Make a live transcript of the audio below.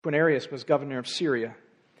Quirinius was governor of Syria,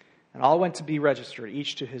 and all went to be registered,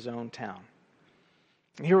 each to his own town.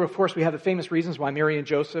 And here, of course, we have the famous reasons why Mary and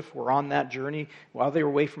Joseph were on that journey while they were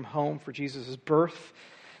away from home for Jesus' birth.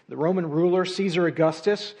 The Roman ruler, Caesar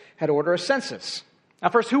Augustus, had ordered a census. Now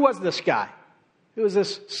first, who was this guy? Who was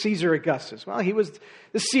this Caesar Augustus? Well, he was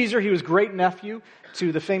great-nephew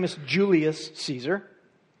to the famous Julius Caesar.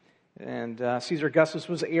 And Caesar Augustus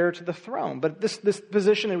was heir to the throne. But this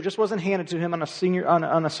position, it just wasn't handed to him on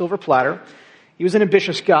a silver platter. He was an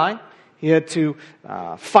ambitious guy. He had to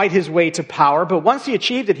fight his way to power. But once he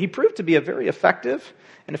achieved it, he proved to be a very effective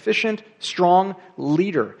and efficient, strong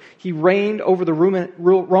leader. He reigned over the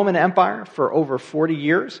Roman Empire for over 40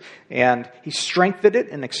 years, and he strengthened it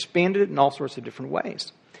and expanded it in all sorts of different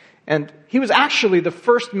ways. And he was actually the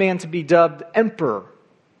first man to be dubbed emperor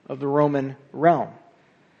of the Roman realm.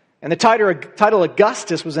 And the title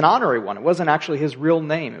Augustus was an honorary one. It wasn't actually his real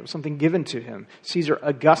name. It was something given to him, Caesar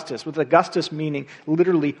Augustus, with Augustus meaning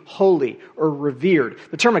literally holy or revered.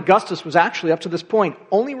 The term Augustus was actually, up to this point,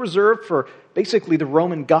 only reserved for basically the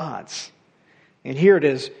Roman gods. And here it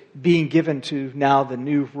is being given to now the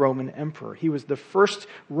new Roman emperor. He was the first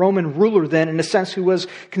Roman ruler then, in a sense, who was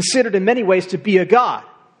considered in many ways to be a god.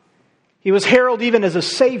 He was heralded even as a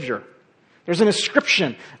savior. There's an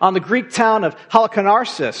inscription on the Greek town of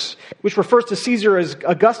Halicarnassus, which refers to Caesar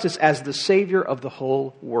Augustus as the savior of the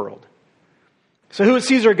whole world. So who is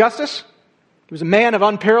Caesar Augustus? He was a man of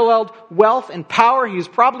unparalleled wealth and power. He was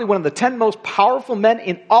probably one of the 10 most powerful men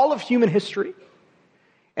in all of human history.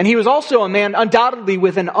 And he was also a man undoubtedly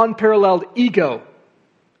with an unparalleled ego.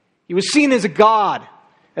 He was seen as a god,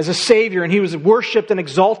 as a savior, and he was worshipped and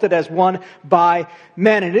exalted as one by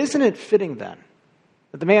men. And isn't it fitting then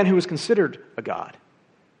that the man who was considered a god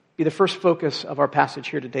be the first focus of our passage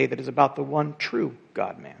here today that is about the one true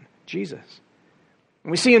God-man, Jesus?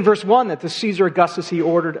 And we see in verse 1 that the Caesar Augustus, he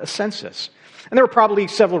ordered a census. And there were probably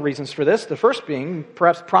several reasons for this. The first being,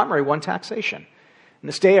 perhaps primary one, taxation. In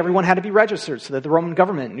this day, everyone had to be registered so that the Roman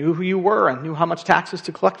government knew who you were and knew how much taxes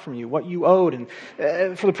to collect from you, what you owed. And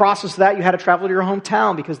for the process of that, you had to travel to your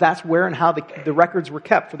hometown because that's where and how the records were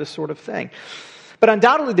kept for this sort of thing. But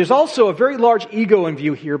undoubtedly, there's also a very large ego in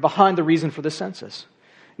view here behind the reason for the census.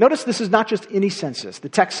 Notice this is not just any census. The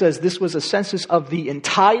text says this was a census of the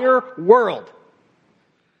entire world.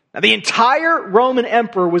 Now, the entire Roman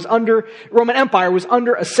Empire was under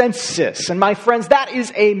a census. And my friends, that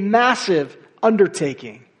is a massive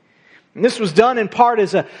undertaking. And this was done in part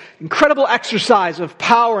as an incredible exercise of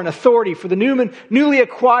power and authority for the newly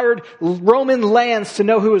acquired Roman lands to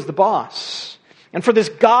know who was the boss. And for this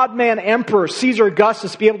God-man emperor, Caesar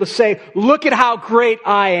Augustus, to be able to say, look at how great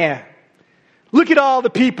I am. Look at all the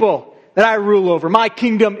people that I rule over. My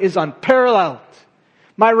kingdom is unparalleled.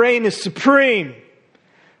 My reign is supreme.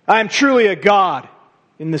 I am truly a god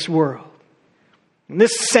in this world. And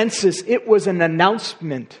this census, it was an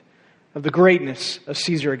announcement of the greatness of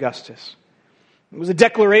Caesar Augustus. It was a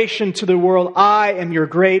declaration to the world, I am your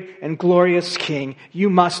great and glorious king. You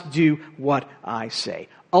must do what I say.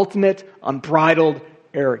 Ultimate, unbridled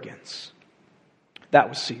arrogance. That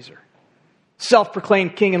was Caesar.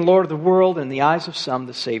 Self-proclaimed king and lord of the world, in the eyes of some,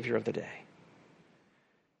 the savior of the day.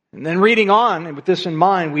 And then reading on, and with this in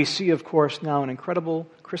mind, we see, of course, now an incredible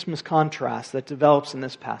Christmas contrast that develops in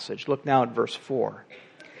this passage. Look now at verse 4.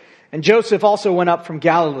 And Joseph also went up from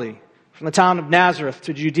Galilee, from the town of Nazareth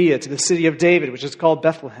to Judea, to the city of David, which is called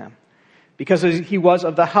Bethlehem, because he was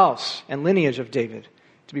of the house and lineage of David,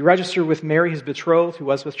 to be registered with Mary, his betrothed, who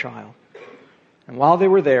was with child. And while they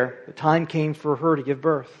were there, the time came for her to give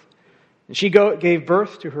birth. And she gave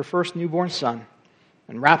birth to her first newborn son,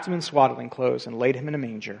 and wrapped him in swaddling clothes, and laid him in a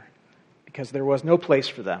manger, because there was no place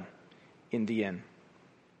for them in the inn.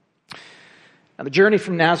 Now, the journey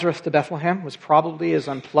from Nazareth to Bethlehem was probably as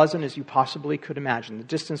unpleasant as you possibly could imagine. The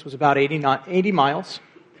distance was about 80 miles.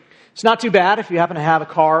 It's not too bad if you happen to have a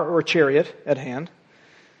car or a chariot at hand.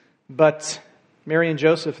 But Mary and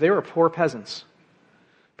Joseph, they were poor peasants.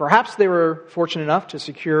 Perhaps they were fortunate enough to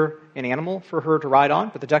secure an animal for her to ride on,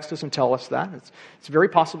 but the text doesn't tell us that. It's very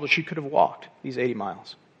possible she could have walked these 80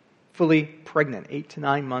 miles, fully pregnant, 8 to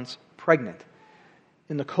 9 months pregnant,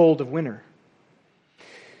 in the cold of winter.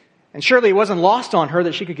 And surely it wasn't lost on her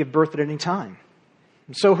that she could give birth at any time.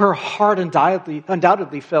 And so her heart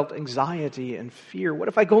undoubtedly felt anxiety and fear. What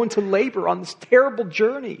if I go into labor on this terrible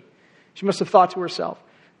journey? She must have thought to herself.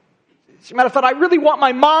 She might have thought, I really want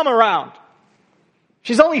my mom around.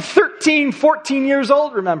 She's only 13, 14 years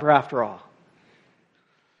old, remember, after all.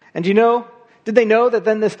 And did they know that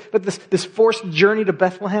then this forced journey to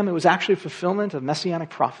Bethlehem, it was actually a fulfillment of messianic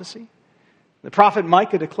prophecy? The prophet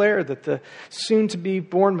Micah declared that the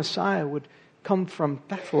soon-to-be-born Messiah would come from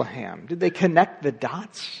Bethlehem? Did they connect the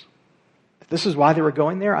dots? This is why they were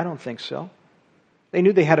going there? I don't think so. They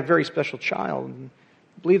knew they had a very special child and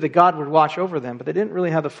believed that God would watch over them, but they didn't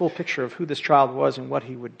really have the full picture of who this child was and what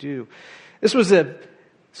he would do. This was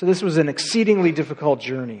an exceedingly difficult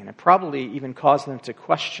journey, and it probably even caused them to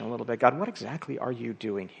question a little bit, God, what exactly are you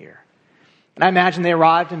doing here? And I imagine they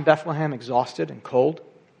arrived in Bethlehem exhausted and cold.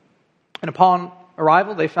 And upon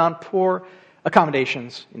arrival, they found poor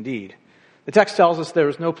accommodations indeed. The text tells us there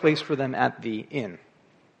was no place for them at the inn.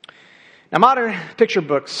 Now, modern picture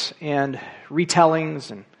books and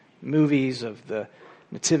retellings and movies of the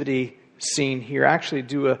nativity scene here actually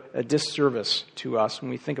do a disservice to us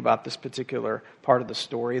when we think about this particular part of the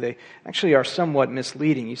story. They actually are somewhat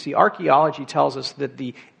misleading. You see, archaeology tells us that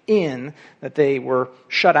the inn that they were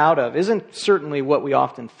shut out of isn't certainly what we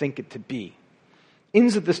often think it to be.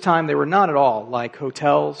 Inns at this time, they were not at all like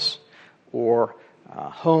hotels or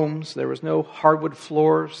homes. There was no hardwood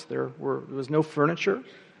floors. There was no furniture.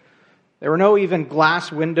 There were no even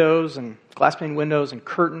glass pane windows and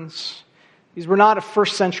curtains. These were not a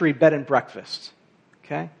first century bed and breakfast.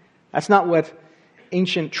 Okay? That's not what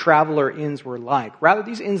ancient traveler inns were like. Rather,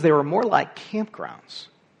 these inns, they were more like campgrounds.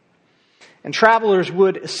 And travelers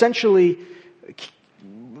would essentially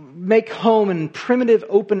make home in primitive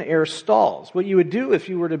open-air stalls. What you would do if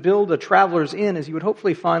you were to build a traveler's inn is you would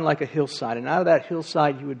hopefully find like a hillside. And out of that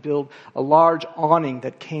hillside, you would build a large awning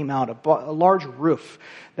that came out, a large roof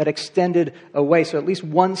that extended away. So at least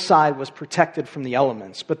one side was protected from the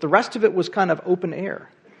elements. But the rest of it was kind of open air.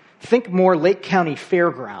 Think more Lake County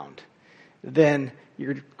Fairground than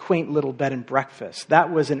your quaint little bed and breakfast.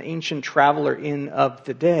 That was an ancient traveler inn of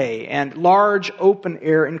the day, and large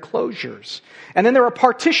open-air enclosures. And then there were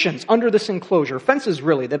partitions under this enclosure, fences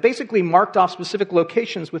really, that basically marked off specific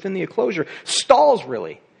locations within the enclosure, stalls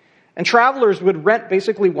really. And travelers would rent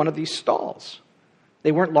basically one of these stalls.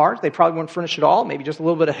 They weren't large, they probably weren't furnished at all, maybe just a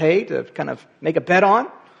little bit of hay to kind of make a bed on.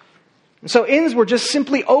 And so inns were just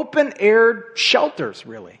simply open-air shelters,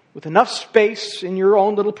 really, with enough space in your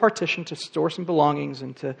own little partition to store some belongings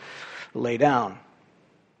and to lay down.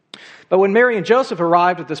 But when Mary and Joseph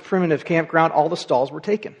arrived at this primitive campground, all the stalls were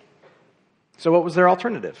taken. So what was their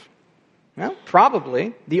alternative? Well,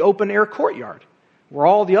 probably the open-air courtyard, where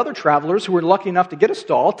all the other travelers who were lucky enough to get a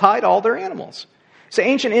stall tied all their animals. So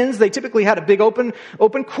ancient inns, they typically had a big open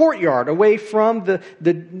courtyard away from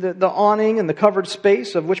the awning and the covered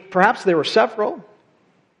space, of which perhaps there were several.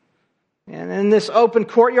 And in this open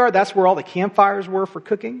courtyard, that's where all the campfires were for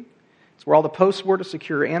cooking. It's where all the posts were to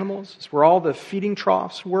secure animals. It's where all the feeding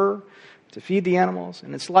troughs were to feed the animals.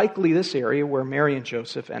 And it's likely this area where Mary and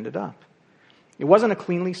Joseph ended up. It wasn't a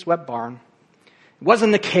cleanly swept barn. It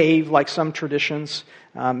wasn't a cave like some traditions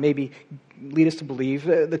maybe lead us to believe.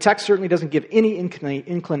 The text certainly doesn't give any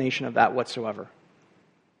inclination of that whatsoever.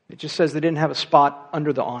 It just says they didn't have a spot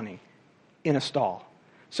under the awning in a stall.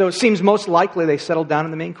 So it seems most likely they settled down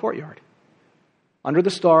in the main courtyard. Under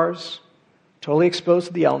the stars, totally exposed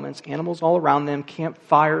to the elements, animals all around them,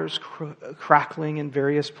 campfires crackling in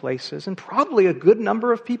various places, and probably a good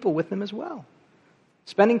number of people with them as well,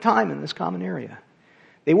 spending time in this common area.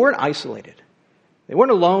 They weren't isolated. They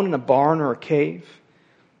weren't alone in a barn or a cave.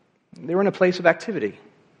 They were in a place of activity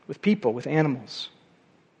with people, with animals.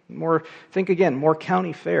 More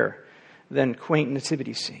county fair than quaint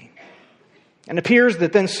nativity scene. And it appears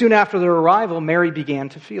that then soon after their arrival, Mary began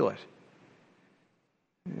to feel it.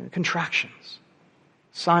 Contractions.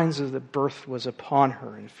 Signs of the birth was upon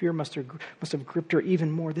her, and fear must have gripped her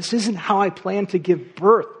even more. This isn't how I planned to give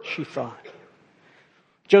birth, she thought.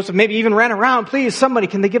 Joseph maybe even ran around, please, somebody,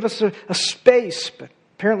 can they give us a space? But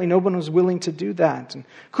apparently no one was willing to do that. And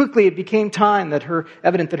quickly it became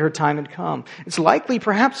evident that her time had come. It's likely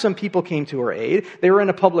perhaps some people came to her aid. They were in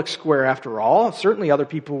a public square after all. Certainly other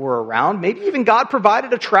people were around. Maybe even God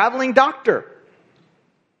provided a traveling doctor.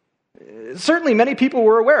 Certainly many people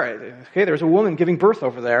were aware. Okay, there's a woman giving birth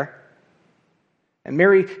over there. And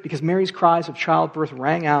because Mary's cries of childbirth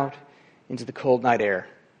rang out into the cold night air.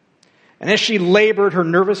 And as she labored, her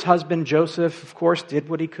nervous husband, Joseph, of course, did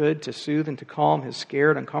what he could to soothe and to calm his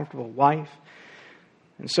scared, uncomfortable wife.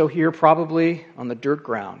 And so here, probably on the dirt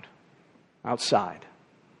ground, outside,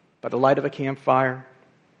 by the light of a campfire,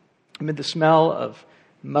 amid the smell of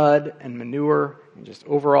mud and manure and just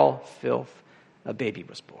overall filth, a baby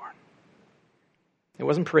was born. It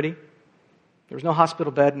wasn't pretty. There was no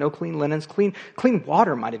hospital bed, no clean linens. Clean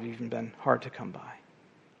water might have even been hard to come by.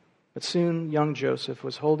 But soon young Joseph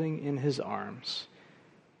was holding in his arms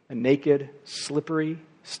a naked, slippery,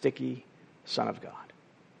 sticky Son of God.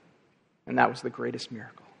 And that was the greatest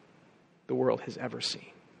miracle the world has ever seen.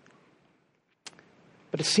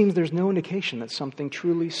 But it seems there's no indication that something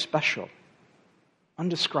truly special,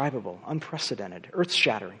 undescribable, unprecedented,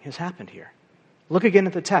 earth-shattering has happened here. Look again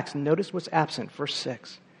at the text and notice what's absent, verse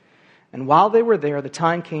 6. And while they were there, the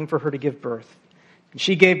time came for her to give birth. And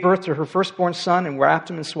she gave birth to her firstborn son and wrapped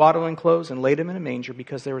him in swaddling clothes and laid him in a manger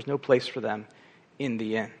because there was no place for them in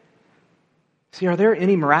the inn. See, are there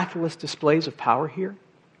any miraculous displays of power here?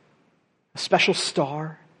 A special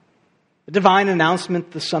star? A divine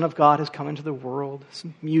announcement the Son of God has come into the world?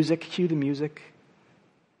 Some music, cue the music.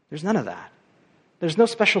 There's none of that. There's no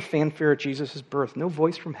special fanfare at Jesus' birth, no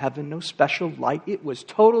voice from heaven, no special light. It was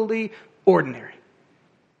totally ordinary.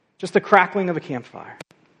 Just the crackling of a campfire.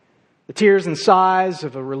 The tears and sighs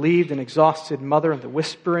of a relieved and exhausted mother and the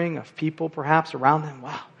whispering of people perhaps around them.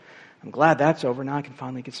 Wow, I'm glad that's over. Now I can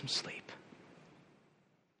finally get some sleep.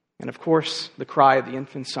 And of course, the cry of the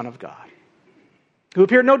infant Son of God, who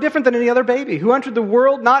appeared no different than any other baby, who entered the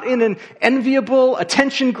world not in an enviable,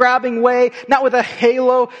 attention-grabbing way, not with a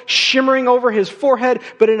halo shimmering over his forehead,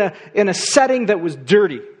 but in a setting that was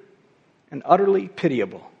dirty and utterly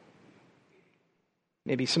pitiable.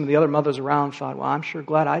 Maybe some of the other mothers around thought, well, I'm sure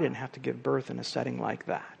glad I didn't have to give birth in a setting like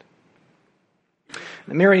that.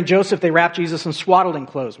 And Mary and Joseph, they wrapped Jesus in swaddling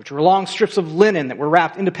clothes, which were long strips of linen that were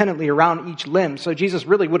wrapped independently around each limb, so Jesus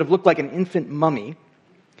really would have looked like an infant mummy.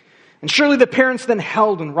 And surely the parents then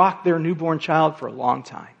held and rocked their newborn child for a long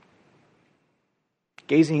time,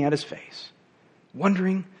 gazing at his face,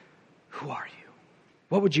 wondering, who are you?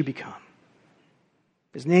 What would you become?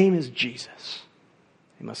 His name is Jesus,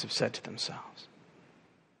 they must have said to themselves.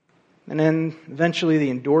 And then eventually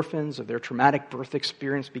the endorphins of their traumatic birth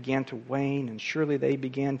experience began to wane, and surely they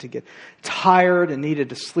began to get tired and needed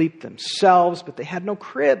to sleep themselves, but they had no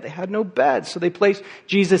crib, they had no bed, so they placed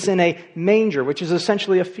Jesus in a manger, which is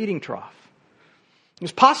essentially a feeding trough. It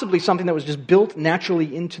was possibly something that was just built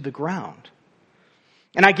naturally into the ground.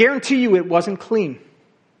 And I guarantee you it wasn't clean.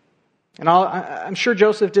 And I'm sure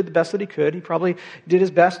Joseph did the best that he could. He probably did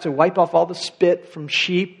his best to wipe off all the spit from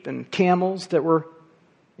sheep and camels that were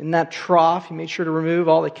in that trough. He made sure to remove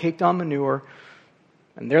all the caked on manure.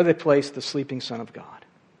 And there they placed the sleeping Son of God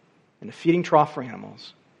in a feeding trough for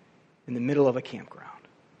animals in the middle of a campground.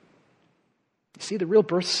 You see, the real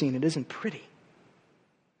birth scene, it isn't pretty.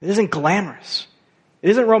 It isn't glamorous. It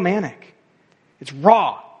isn't romantic. It's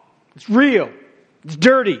raw. It's real. It's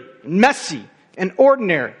dirty and messy and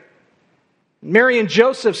ordinary. Mary and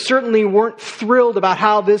Joseph certainly weren't thrilled about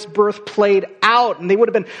how this birth played out, and they would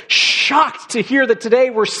have been shocked to hear that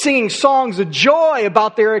today we're singing songs of joy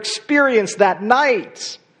about their experience that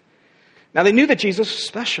night. Now, they knew that Jesus was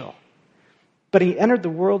special, but he entered the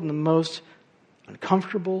world in the most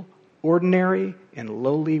uncomfortable, ordinary, and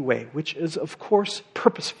lowly way, which is, of course,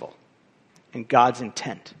 purposeful in God's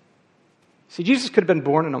intent. See, Jesus could have been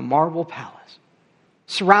born in a marble palace,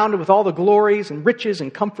 surrounded with all the glories and riches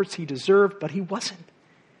and comforts he deserved, but he wasn't.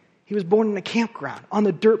 He was born in a campground, on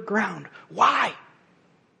the dirt ground. Why?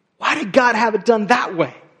 Why did God have it done that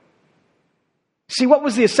way? See, what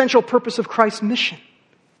was the essential purpose of Christ's mission?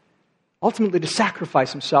 Ultimately, to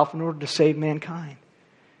sacrifice himself in order to save mankind.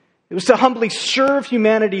 It was to humbly serve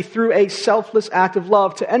humanity through a selfless act of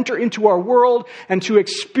love, to enter into our world and to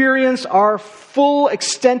experience our full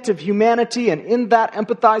extent of humanity, and in that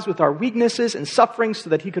empathize with our weaknesses and sufferings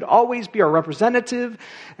so that he could always be our representative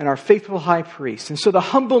and our faithful high priest. And so the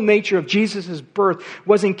humble nature of Jesus' birth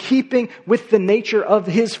was in keeping with the nature of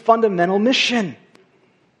his fundamental mission.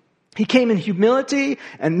 He came in humility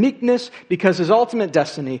and meekness because his ultimate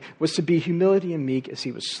destiny was to be humility and meek as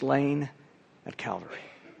he was slain at Calvary.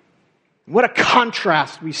 What a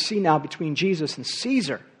contrast we see now between Jesus and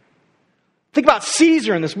Caesar. Think about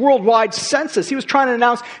Caesar in this worldwide census. He was trying to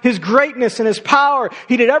announce his greatness and his power.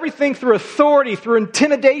 He did everything through authority, through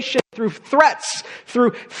intimidation, through threats,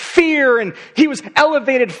 through fear, and he was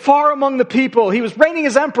elevated far among the people. He was reigning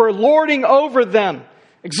as emperor, lording over them,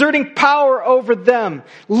 exerting power over them,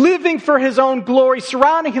 living for his own glory,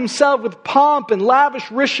 surrounding himself with pomp and lavish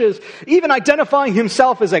riches, even identifying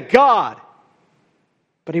himself as a god.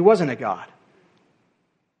 But he wasn't a God.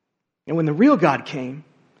 And when the real God came,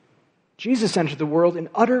 Jesus entered the world in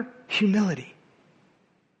utter humility.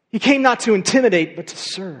 He came not to intimidate, but to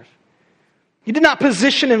serve. He did not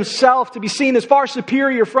position himself to be seen as far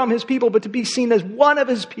superior from his people, but to be seen as one of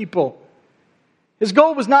his people. His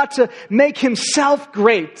goal was not to make himself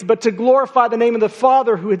great, but to glorify the name of the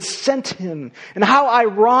Father who had sent him. And how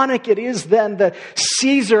ironic it is then that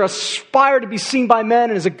Caesar aspired to be seen by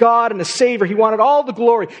men as a God and a Savior. He wanted all the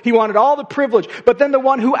glory. He wanted all the privilege. But then the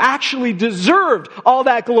one who actually deserved all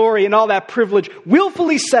that glory and all that privilege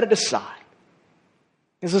willfully set it aside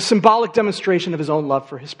as a symbolic demonstration of his own love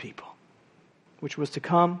for his people. which was to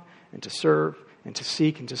come and to serve and to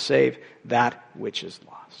seek and to save that which is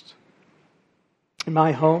lost. In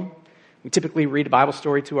my home, we typically read a Bible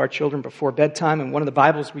story to our children before bedtime, and one of the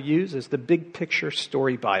Bibles we use is the Big Picture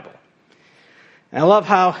Story Bible. And I love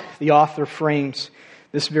how the author frames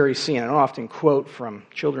this very scene. I don't often quote from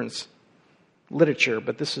children's literature,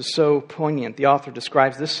 but this is so poignant. The author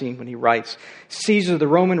describes this scene when he writes, Caesar, the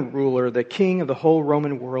Roman ruler, the king of the whole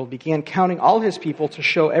Roman world, began counting all his people to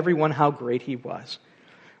show everyone how great he was.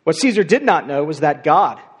 What Caesar did not know was that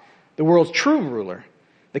God, the world's true ruler,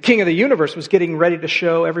 the king of the universe, was getting ready to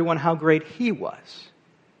show everyone how great he was.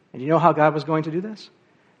 And you know how God was going to do this?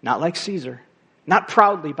 Not like Caesar, not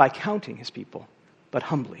proudly by counting his people, but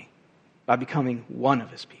humbly by becoming one of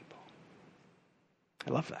his people.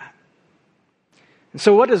 I love that. And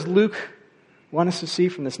so what does Luke want us to see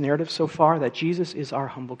from this narrative so far? That Jesus is our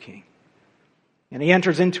humble king. And he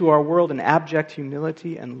enters into our world in abject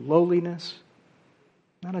humility and lowliness,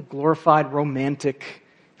 not a glorified romantic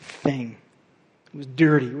thing. It was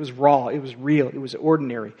dirty, it was raw, it was real, it was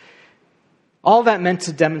ordinary. All that meant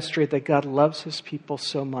to demonstrate that God loves his people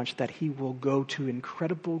so much that he will go to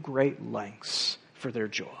incredible great lengths for their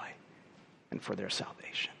joy and for their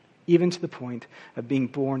salvation. Even to the point of being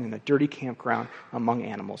born in a dirty campground among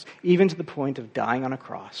animals. Even to the point of dying on a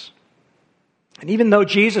cross. And even though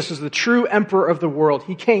Jesus is the true emperor of the world,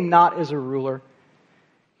 he came not as a ruler.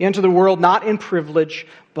 He entered the world not in privilege,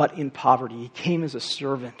 but in poverty. He came as a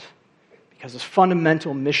servant because his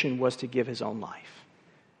fundamental mission was to give his own life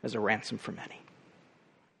as a ransom for many.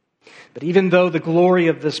 But even though the glory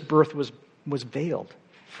of this birth was veiled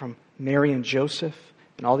from Mary and Joseph,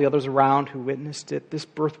 and all the others around who witnessed it, this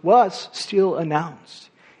birth was still announced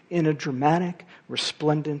in a dramatic,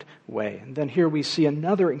 resplendent way. And then here we see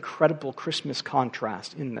another incredible Christmas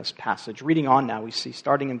contrast in this passage. Reading on now, we see,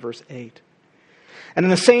 starting in verse 8. And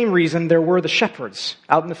in the same reason, there were the shepherds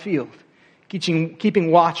out in the field,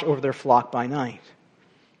 keeping watch over their flock by night.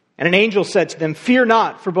 And an angel said to them, Fear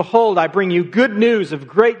not, for behold, I bring you good news of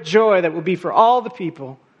great joy that will be for all the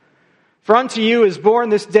people. For unto you is born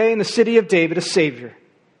this day in the city of David a Savior,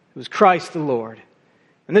 who is Christ the Lord.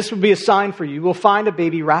 And this will be a sign for you. You will find a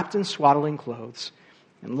baby wrapped in swaddling clothes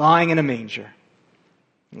and lying in a manger.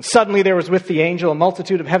 And suddenly there was with the angel a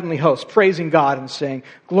multitude of heavenly hosts, praising God and saying,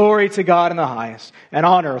 Glory to God in the highest, and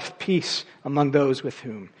on earth peace among those with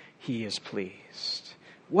whom he is pleased.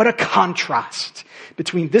 What a contrast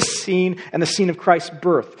between this scene and the scene of Christ's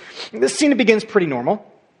birth. This scene begins pretty normal.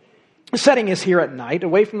 The setting is here at night,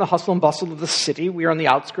 away from the hustle and bustle of the city. We are on the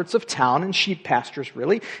outskirts of town and sheep pastures,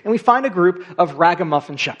 really. And we find a group of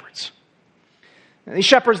ragamuffin shepherds. And these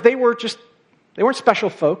shepherds, they weren't special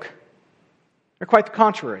folk. They're quite the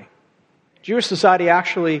contrary. Jewish society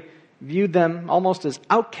actually viewed them almost as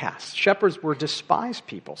outcasts. Shepherds were despised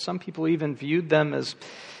people. Some people even viewed them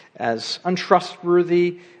as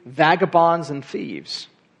untrustworthy vagabonds and thieves.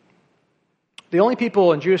 The only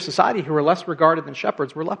people in Jewish society who were less regarded than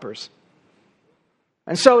shepherds were lepers.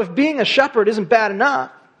 And so if being a shepherd isn't bad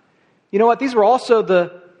enough, you know what? These were also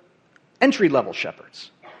the entry-level shepherds.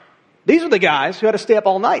 These were the guys who had to stay up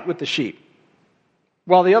all night with the sheep,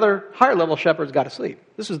 while the other higher-level shepherds got to sleep.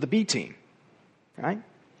 This was the B team, right?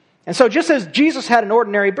 And so just as Jesus had an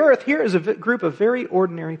ordinary birth, here is a group of very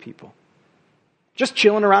ordinary people, just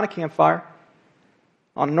chilling around a campfire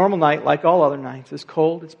on a normal night like all other nights. It's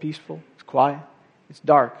cold, it's peaceful, it's quiet, it's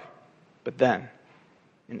dark. But then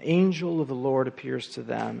an angel of the Lord appears to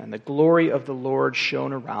them, and the glory of the Lord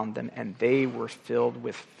shone around them, and they were filled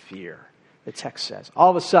with fear. The text says,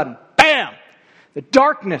 all of a sudden, bam! The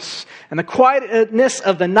darkness and the quietness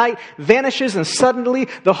of the night vanishes, and suddenly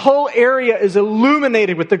the whole area is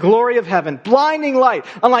illuminated with the glory of heaven. Blinding light,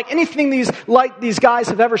 unlike anything these guys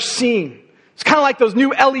have ever seen. It's kind of like those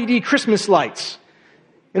new LED Christmas lights.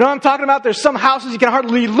 You know what I'm talking about? There's some houses you can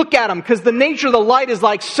hardly look at them because the nature of the light is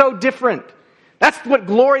like so different. That's what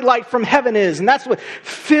glory light from heaven is. And that's what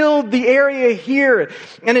filled the area here.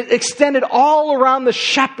 And it extended all around the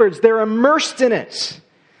shepherds. They're immersed in it.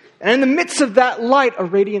 And in the midst of that light, a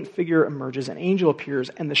radiant figure emerges. An angel appears,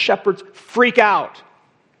 and the shepherds freak out.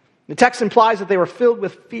 The text implies that they were filled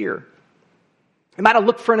with fear. They might have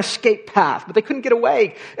looked for an escape path, but they couldn't get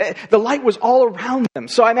away. The light was all around them.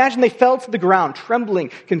 So I imagine they fell to the ground, trembling,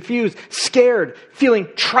 confused, scared, feeling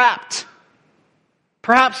trapped.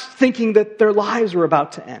 Perhaps thinking that their lives were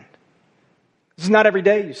about to end. This is not every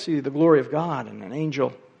day you see the glory of God and an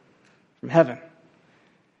angel from heaven.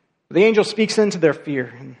 The angel speaks into their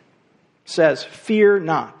fear and says, Fear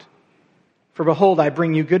not, for behold, I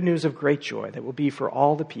bring you good news of great joy that will be for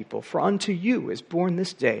all the people. For unto you is born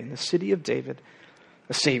this day in the city of David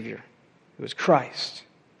a Savior, who is Christ,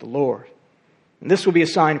 the Lord. And this will be a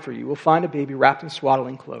sign for you. We'll find a baby wrapped in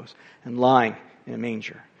swaddling clothes and lying in a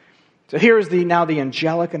manger. So here is now the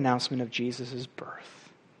angelic announcement of Jesus' birth.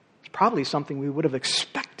 It's probably something we would have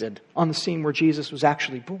expected on the scene where Jesus was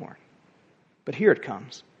actually born. But here it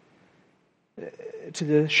comes to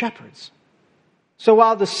the shepherds. So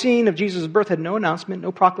while the scene of Jesus' birth had no announcement,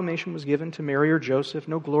 no proclamation was given to Mary or Joseph,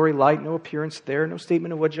 no glory light, no appearance there, no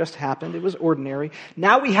statement of what just happened, it was ordinary.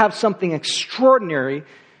 Now we have something extraordinary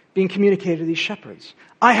being communicated to these shepherds.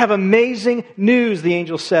 I have amazing news, the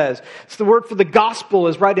angel says. It's the word for the gospel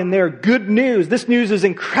is right in there. Good news. This news is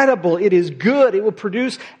incredible. It is good. It will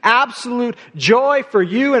produce absolute joy for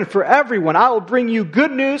you and for everyone. I will bring you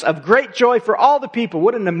good news of great joy for all the people.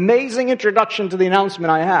 What an amazing introduction to the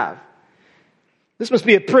announcement I have. This must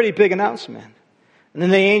be a pretty big announcement. And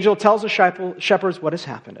then the angel tells the shepherds what has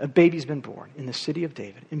happened. A baby's been born in the city of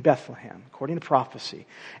David, in Bethlehem, according to prophecy.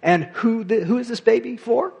 And who is this baby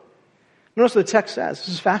for? Notice what the text says. This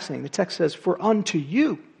is fascinating. The text says, for unto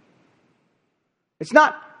you. It's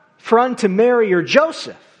not for unto Mary or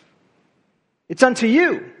Joseph. It's unto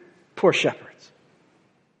you, poor shepherds.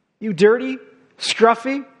 You dirty,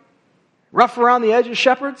 scruffy, rough around the edges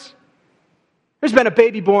shepherds. There's been a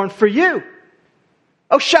baby born for you.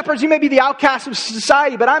 Oh, shepherds, you may be the outcasts of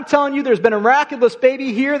society, but I'm telling you, there's been a miraculous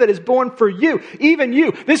baby here that is born for you. Even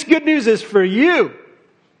you. This good news is for you.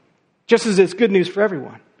 Just as it's good news for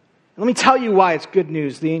everyone. Let me tell you why it's good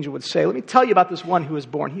news, the angel would say. Let me tell you about this one who is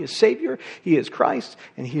born. He is Savior, He is Christ,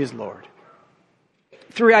 and He is Lord.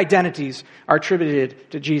 3 identities are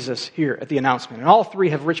attributed to Jesus here at the announcement. And all 3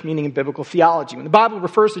 have rich meaning in biblical theology. When the Bible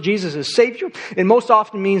refers to Jesus as Savior, it most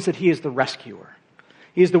often means that He is the rescuer.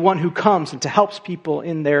 He is the one who comes and helps people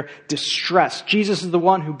in their distress. Jesus is the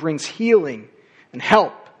one who brings healing and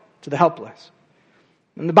help to the helpless.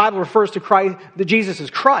 When the Bible refers to Christ, that Jesus is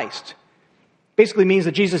Christ, basically means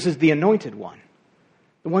that Jesus is the anointed one,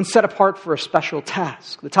 the one set apart for a special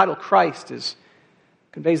task. The title Christ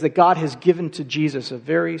conveys that God has given to Jesus a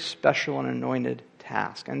very special and anointed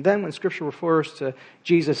task. And then when Scripture refers to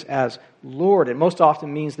Jesus as Lord, it most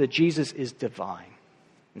often means that Jesus is divine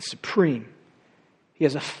and supreme. He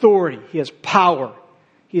has authority. He has power.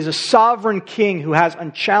 He is a sovereign king who has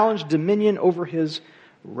unchallenged dominion over his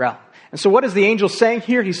realm. And so what is the angel saying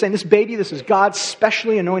here? He's saying this baby, this is God's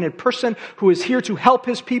specially anointed person who is here to help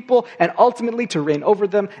His people and ultimately to reign over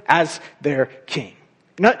them as their king.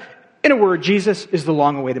 In a word, Jesus is the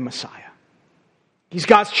long-awaited Messiah. He's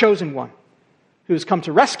God's chosen one who has come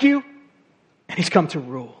to rescue and He's come to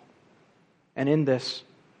rule. And in this,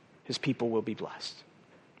 His people will be blessed.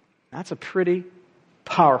 That's a pretty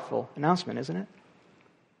powerful announcement, isn't it?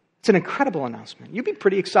 It's an incredible announcement. You'd be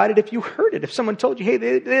pretty excited if you heard it. If someone told you, hey,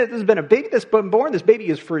 there's been a baby that's been born, this baby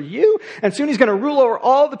is for you, and soon He's going to rule over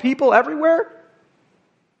all the people everywhere,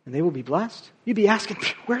 and they will be blessed. You'd be asking,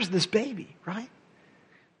 where's this baby, right?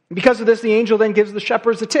 And because of this, the angel then gives the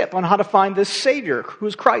shepherds a tip on how to find this Savior, who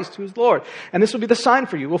is Christ, who is Lord. And this will be the sign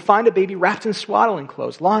for you. We'll find a baby wrapped in swaddling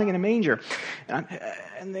clothes, lying in a manger.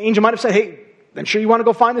 And the angel might have said, hey, then sure you want to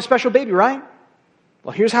go find this special baby, right?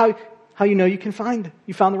 Well, here's how you know you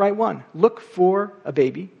found the right one. Look for a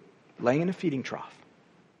baby laying in a feeding trough.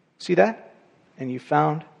 See that? And you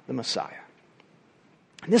found the Messiah.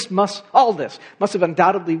 And all this must have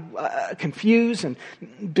undoubtedly confused and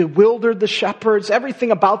bewildered the shepherds.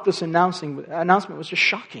 Everything about this announcement was just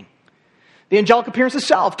shocking. The angelic appearance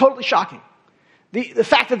itself, totally shocking. The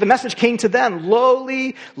fact that the message came to them,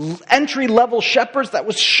 lowly, entry-level shepherds, that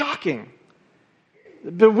was shocking.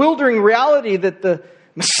 The bewildering reality that the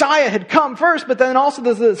Messiah had come first, but then also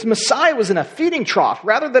the Messiah was in a feeding trough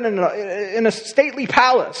rather than in a stately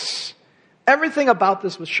palace. Everything about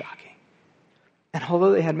this was shocking. And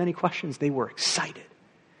although they had many questions, they were excited.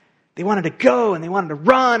 They wanted to go and they wanted to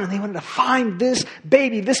run and they wanted to find this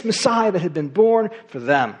baby, this Messiah that had been born for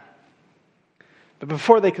them. But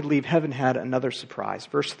before they could leave, heaven had another surprise.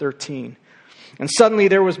 Verse 13. And suddenly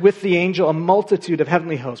there was with the angel a multitude of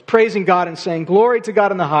heavenly hosts, praising God and saying, glory to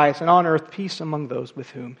God in the highest, and on earth peace among those with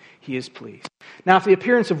whom He is pleased. Now, if the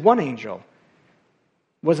appearance of one angel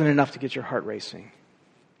wasn't enough to get your heart racing,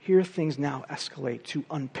 here things now escalate to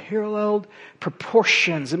unparalleled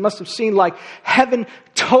proportions. It must have seemed like heaven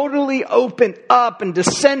totally opened up and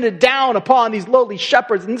descended down upon these lowly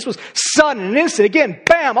shepherds. And this was sudden and instant. Again,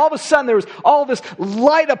 bam, all of a sudden there was all this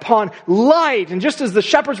light upon light. And just as the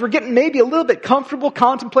shepherds were getting maybe a little bit comfortable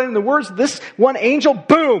contemplating the words of this one angel,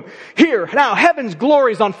 boom, here, now heaven's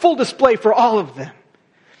glory is on full display for all of them.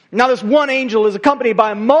 Now this one angel is accompanied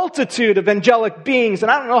by a multitude of angelic beings.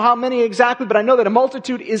 And I don't know how many exactly, but I know that a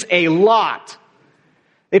multitude is a lot.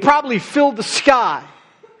 They probably filled the sky.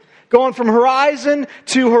 going from horizon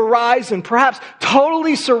to horizon, perhaps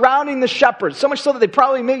totally surrounding the shepherds, so much so that they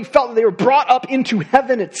probably maybe felt that they were brought up into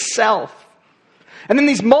heaven itself. And then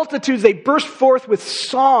these multitudes, they burst forth with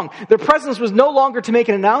song. Their presence was no longer to make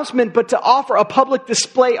an announcement, but to offer a public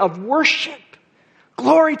display of worship.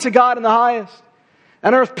 Glory to God in the highest,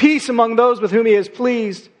 and earth peace among those with whom he is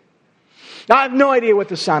pleased. Now, I have no idea what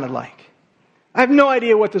this sounded like. I have no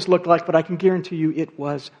idea what this looked like, but I can guarantee you it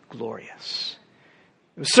was glorious.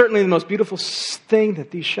 It was certainly the most beautiful thing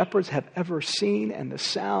that these shepherds have ever seen, and the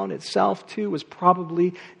sound itself, too, was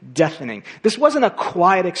probably deafening. This wasn't a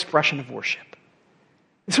quiet expression of worship.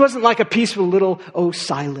 This wasn't like a peaceful little, oh,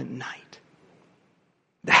 silent night.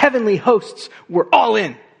 The heavenly hosts were all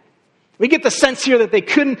in. We get the sense here that they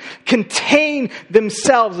couldn't contain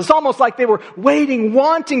themselves. It's almost like they were waiting,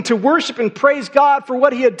 wanting to worship and praise God for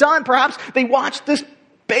what he had done. Perhaps they watched this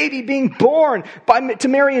baby being born to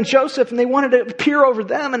Mary and Joseph, and they wanted to appear over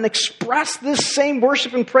them and express this same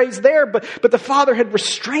worship and praise there, but the Father had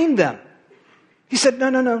restrained them. He said,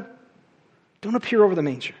 no, don't appear over the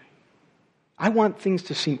manger. I want things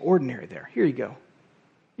to seem ordinary there. Here you go.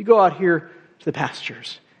 You go out here to the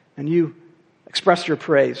pastures, and you express your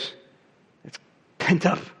praise. It's pent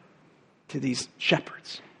up to these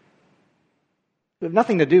shepherds. They have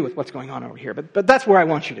nothing to do with what's going on over here, but that's where I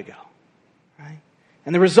want you to go. Right?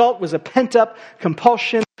 And the result was a pent-up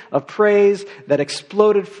compulsion of praise that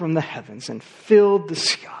exploded from the heavens and filled the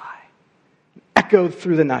sky, echoed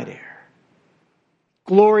through the night air.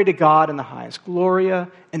 Glory to God in the highest. Gloria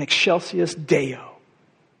in excelsis Deo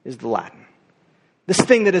is the Latin. This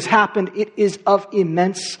thing that has happened, it is of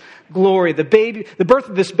immense glory. The birth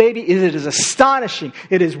of this baby, it is astonishing.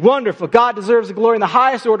 It is wonderful. God deserves the glory in the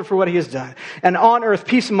highest order for what he has done. And on earth,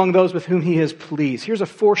 peace among those with whom he is pleased. Here's a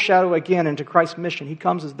foreshadow again into Christ's mission. He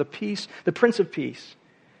comes as the Prince of Peace.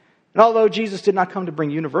 And although Jesus did not come to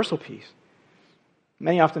bring universal peace,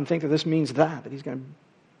 many often think that this means that he's going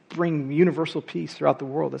to bring universal peace throughout the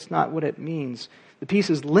world. That's not what it means. The peace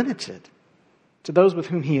is limited to those with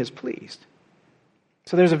whom he is pleased.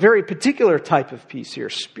 So there's a very particular type of peace here,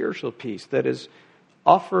 spiritual peace, that is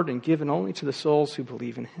offered and given only to the souls who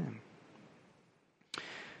believe in him.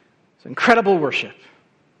 It's incredible worship.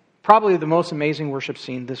 Probably the most amazing worship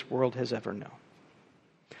scene this world has ever known.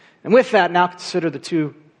 And with that, now consider the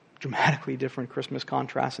two dramatically different Christmas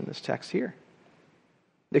contrasts in this text here.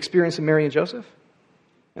 The experience of Mary and Joseph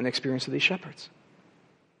and the experience of these shepherds.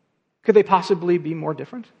 Could they possibly be more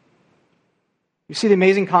different? You see the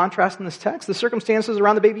amazing contrast in this text. The circumstances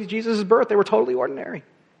around the baby Jesus' birth, they were totally ordinary.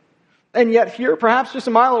 And yet here, perhaps just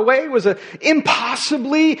a mile away, was an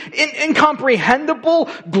impossibly, incomprehensible,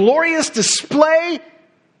 glorious display,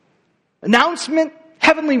 announcement,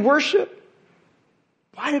 heavenly worship.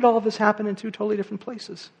 Why did all of this happen in two totally different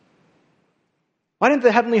places? Why didn't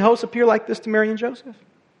the heavenly hosts appear like this to Mary and Joseph?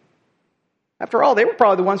 After all, they were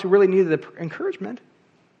probably the ones who really needed the encouragement.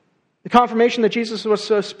 The confirmation that Jesus was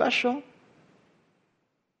so special.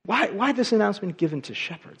 Why this announcement given to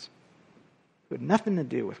shepherds? It had nothing to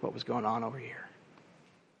do with what was going on over here.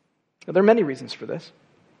 Now, there are many reasons for this.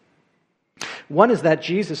 One is that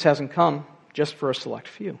Jesus hasn't come just for a select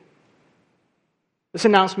few. This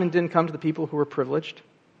announcement didn't come to the people who were privileged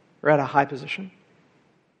or at a high position.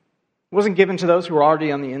 It wasn't given to those who were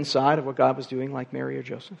already on the inside of what God was doing, like Mary or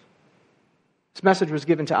Joseph. This message was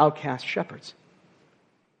given to outcast shepherds,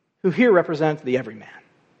 who here represent the everyman.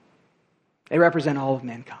 They represent all of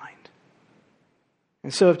mankind.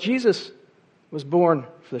 And so if Jesus was born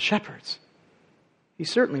for the shepherds, he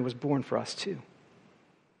certainly was born for us too.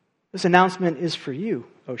 This announcement is for you,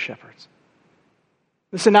 O shepherds.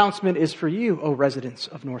 This announcement is for you, O residents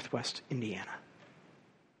of Northwest Indiana.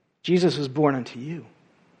 Jesus was born unto you.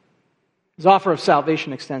 His offer of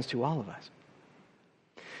salvation extends to all of us.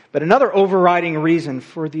 But another overriding reason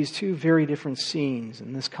for these two very different scenes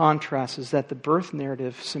and this contrast is that the birth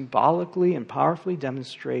narrative symbolically and powerfully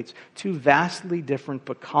demonstrates two vastly different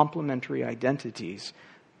but complementary identities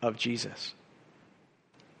of Jesus.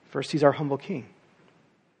 First, he's our humble king,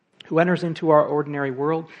 who enters into our ordinary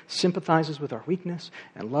world, sympathizes with our weakness,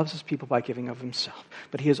 and loves his people by giving of himself.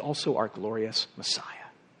 But he is also our glorious Messiah,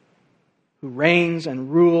 who reigns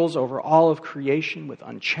and rules over all of creation with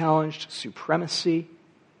unchallenged supremacy,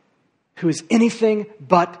 who is anything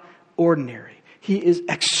but ordinary. He is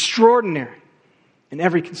extraordinary in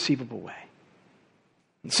every conceivable way.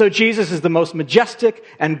 And so Jesus is the most majestic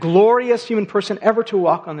and glorious human person ever to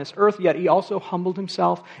walk on this earth, yet he also humbled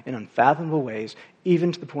himself in unfathomable ways,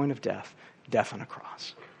 even to the point of death on a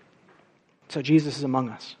cross. So Jesus is among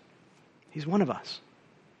us. He's one of us.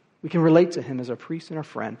 We can relate to him as our priest and our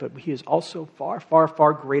friend, but he is also far, far,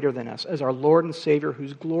 far greater than us as our Lord and Savior,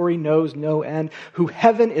 whose glory knows no end, who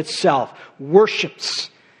heaven itself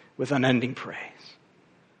worships with unending praise.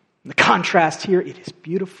 And the contrast here, it is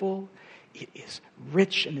beautiful, it is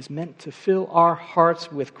rich, and is meant to fill our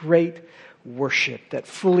hearts with great worship that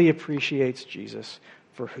fully appreciates Jesus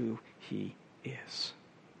for who he is.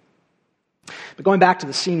 But going back to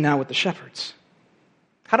the scene now with the shepherds,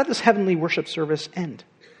 how did this heavenly worship service end?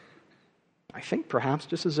 I think perhaps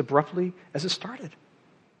just as abruptly as it started.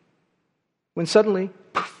 When suddenly,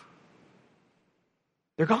 poof,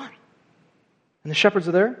 they're gone. And the shepherds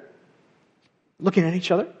are there, looking at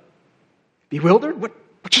each other, bewildered. What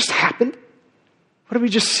just happened? What did we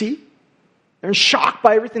just see? They're in shock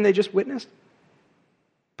by everything they just witnessed.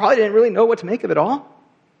 Probably didn't really know what to make of it all.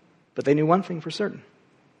 But they knew one thing for certain.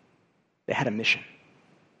 They had a mission.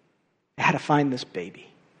 They had to find this baby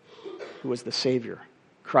who was the Savior,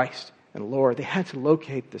 Christ and Lord. They had to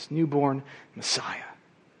locate this newborn Messiah.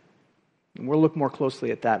 And we'll look more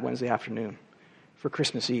closely at that Wednesday afternoon for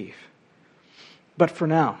Christmas Eve. But for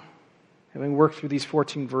now, having worked through these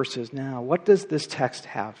 14 verses now, what does this text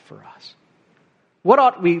have for us? What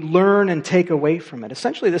ought we learn and take away from it?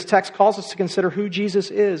 Essentially, this text calls us to consider who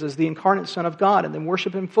Jesus is as the incarnate Son of God and then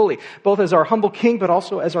worship him fully, both as our humble King but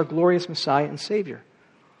also as our glorious Messiah and Savior.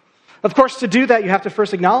 Of course, to do that, you have to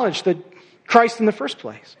first acknowledge that Christ in the first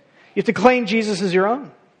place. You have to claim Jesus as your own.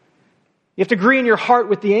 You have to agree in your heart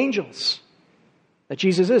with the angels that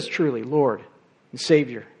Jesus is truly Lord and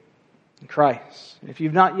Savior and Christ. And if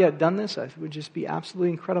you've not yet done this, it would just be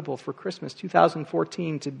absolutely incredible for Christmas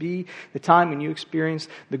 2014 to be the time when you experience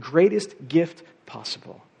the greatest gift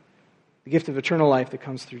possible. The gift of eternal life that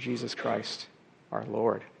comes through Jesus Christ, our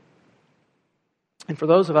Lord. And for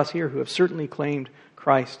those of us here who have certainly claimed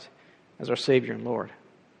Christ as our Savior and Lord,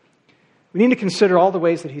 we need to consider all the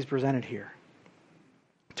ways that he's presented here.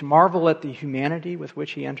 To marvel at the humanity with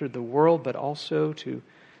which he entered the world, but also to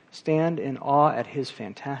stand in awe at his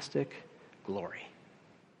fantastic glory.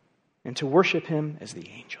 And to worship him as the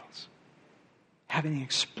angels. Having an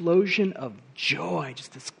explosion of joy,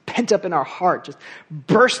 just this pent up in our heart, just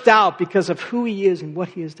burst out because of who he is and what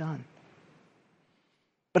he has done.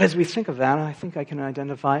 But as we think of that, I think I can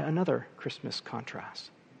identify another Christmas contrast.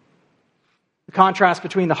 The contrast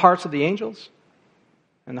between the hearts of the angels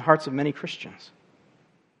and the hearts of many Christians.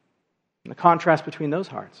 And the contrast between those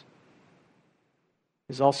hearts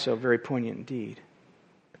is also very poignant indeed.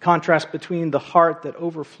 The contrast between the heart that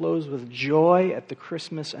overflows with joy at the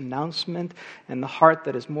Christmas announcement and the heart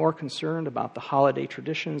that is more concerned about the holiday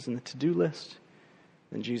traditions and the to-do list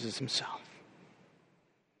than Jesus himself.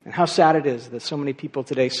 And how sad it is that so many people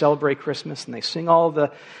today celebrate Christmas and they sing all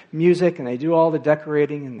the music and they do all the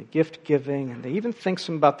decorating and the gift giving and they even think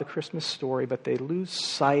some about the Christmas story, but they lose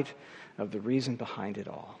sight of the reason behind it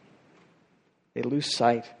all. They lose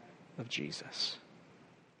sight of Jesus.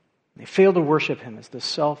 They fail to worship him as the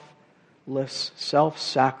selfless,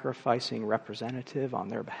 self-sacrificing representative on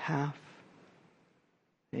their behalf.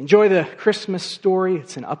 They enjoy the Christmas story.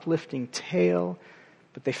 It's an uplifting tale.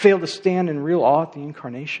 But they fail to stand in real awe at the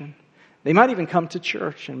incarnation. They might even come to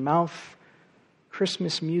church and mouth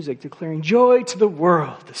Christmas music declaring, "Joy to the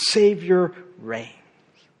world, the Savior reigns."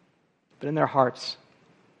 But in their hearts,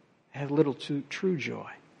 they have little true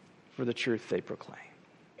joy for the truth they proclaim.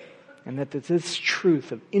 And that this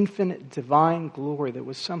truth of infinite divine glory that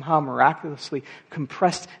was somehow miraculously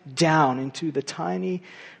compressed down into the tiny,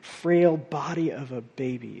 frail body of a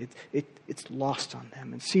baby, it's lost on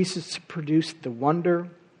them and ceases to produce the wonder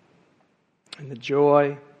and the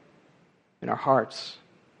joy in our hearts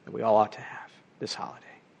that we all ought to have this holiday.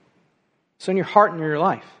 So in your heart and in your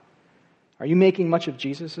life, are you making much of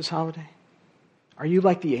Jesus this holiday? Are you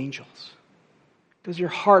like the angels? Does your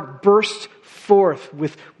heart burst forth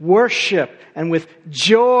with worship and with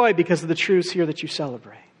joy because of the truths here that you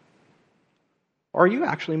celebrate? Or are you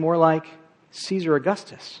actually more like Caesar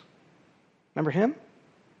Augustus? Remember him?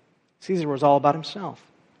 Caesar was all about himself,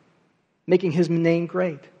 making his name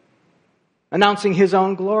great, announcing his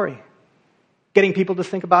own glory, getting people to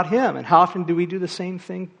think about him. And how often do we do the same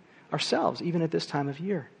thing ourselves, even at this time of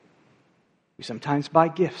year? We sometimes buy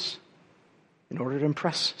gifts in order to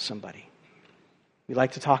impress somebody. We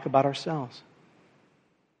like to talk about ourselves.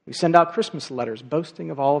 We send out Christmas letters boasting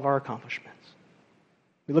of all of our accomplishments.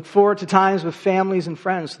 We look forward to times with families and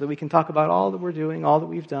friends so that we can talk about all that we're doing, all that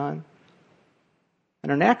we've done.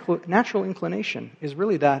 And our natural inclination is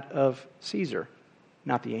really that of Caesar,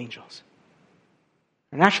 not the angels.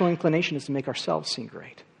 Our natural inclination is to make ourselves seem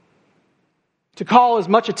great. To call as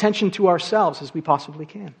much attention to ourselves as we possibly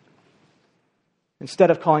can, instead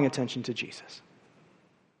of calling attention to Jesus.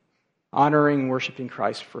 honoring and worshiping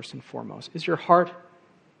Christ first and foremost. Is your heart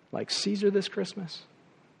like Caesar this Christmas?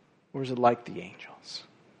 Or is it like the angels?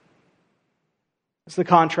 It's the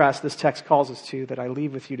contrast this text calls us to that I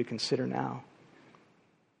leave with you to consider now.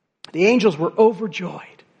 The angels were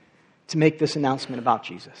overjoyed to make this announcement about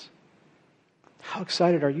Jesus. How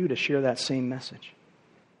excited are you to share that same message?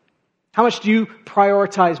 How much do you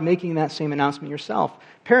prioritize making that same announcement yourself?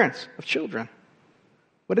 Parents of children,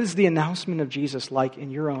 what is the announcement of Jesus like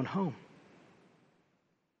in your own home?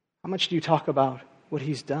 How much do you talk about what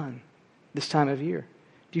he's done this time of year?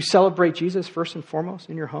 Do you celebrate Jesus first and foremost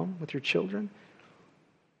in your home with your children?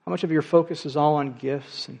 How much of your focus is all on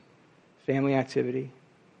gifts and family activity?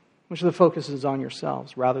 How much of the focus is on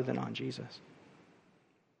yourselves rather than on Jesus?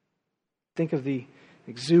 Think of the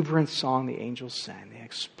exuberant song the angels sang. They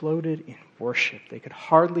exploded in worship. They could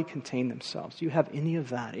hardly contain themselves. Do you have any of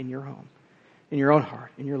that in your home, in your own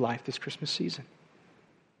heart, in your life this Christmas season?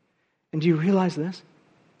 And do you realize this?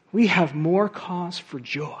 We have more cause for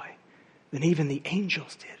joy than even the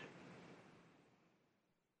angels did.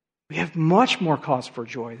 We have much more cause for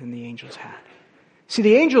joy than the angels had. See,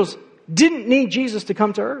 the angels didn't need Jesus to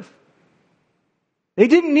come to earth. They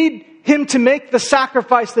didn't need him to make the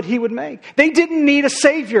sacrifice that he would make. They didn't need a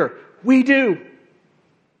Savior. We do.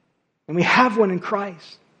 And we have one in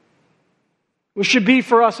Christ. Which should be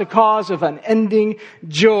for us a cause of unending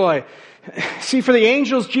joy. See, for the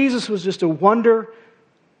angels, Jesus was just a wonder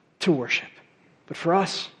to worship. But for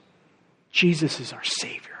us, Jesus is our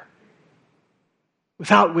Savior,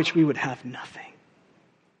 without which we would have nothing.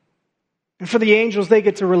 And for the angels, they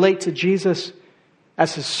get to relate to Jesus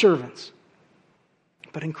as his servants.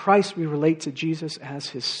 But in Christ, we relate to Jesus as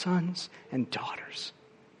his sons and daughters.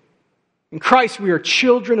 In Christ, we are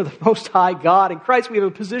children of the Most High God. In Christ, we have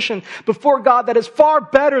a position before God that is far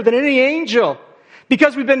better than any angel.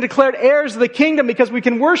 Because we've been declared heirs of the kingdom, because we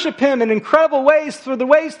can worship him in incredible ways through the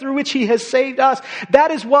ways through which he has saved us.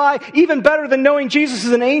 That is why, even better than knowing Jesus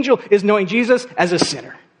as an angel, is knowing Jesus as a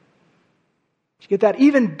sinner. Did you get that?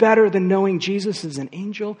 Even better than knowing Jesus as an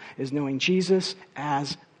angel is knowing Jesus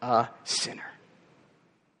as a sinner.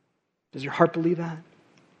 Does your heart believe that?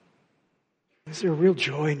 Is there a real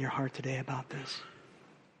joy in your heart today about this?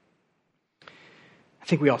 I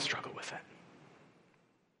think we all struggle with it.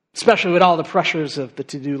 Especially when all the pressures of the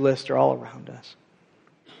to-do list are all around us.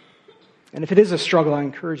 And if it is a struggle, I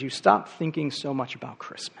encourage you, stop thinking so much about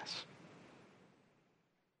Christmas.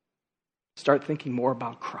 Start thinking more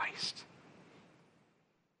about Christ.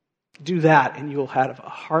 Do that and you'll have a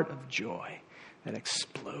heart of joy that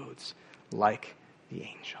explodes like the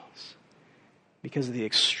angels. Because of the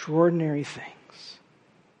extraordinary things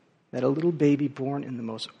that a little baby born in the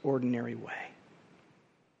most ordinary way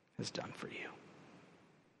has done for you.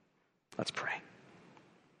 Let's pray.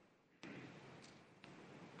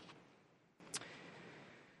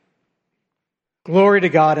 Glory to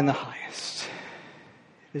God in the highest.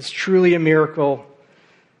 It is truly a miracle,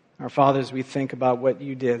 our Father, as we think about what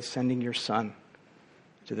you did, sending your Son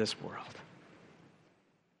to this world.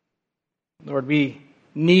 Lord, we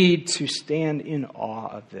need to stand in awe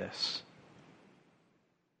of this.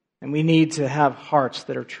 And we need to have hearts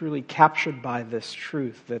that are truly captured by this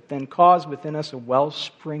truth that then cause within us a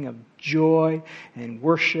wellspring of joy and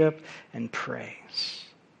worship and praise.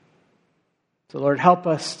 So Lord, help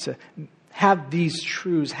us to have these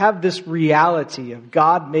truths, have this reality of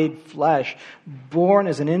God made flesh, born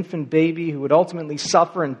as an infant baby who would ultimately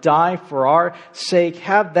suffer and die for our sake.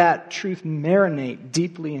 Have that truth marinate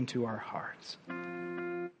deeply into our hearts.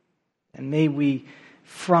 And may we,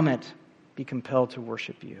 from it, be compelled to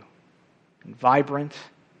worship you in vibrant,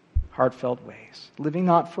 heartfelt ways, living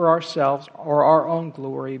not for ourselves or our own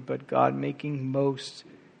glory, but God, making most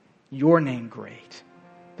your name great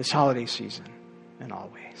this holiday season and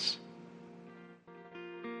always.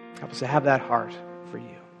 Help us to have that heart for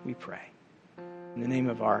you, we pray. In the name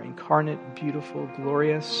of our incarnate, beautiful,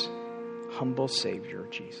 glorious, humble Savior,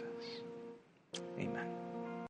 Jesus.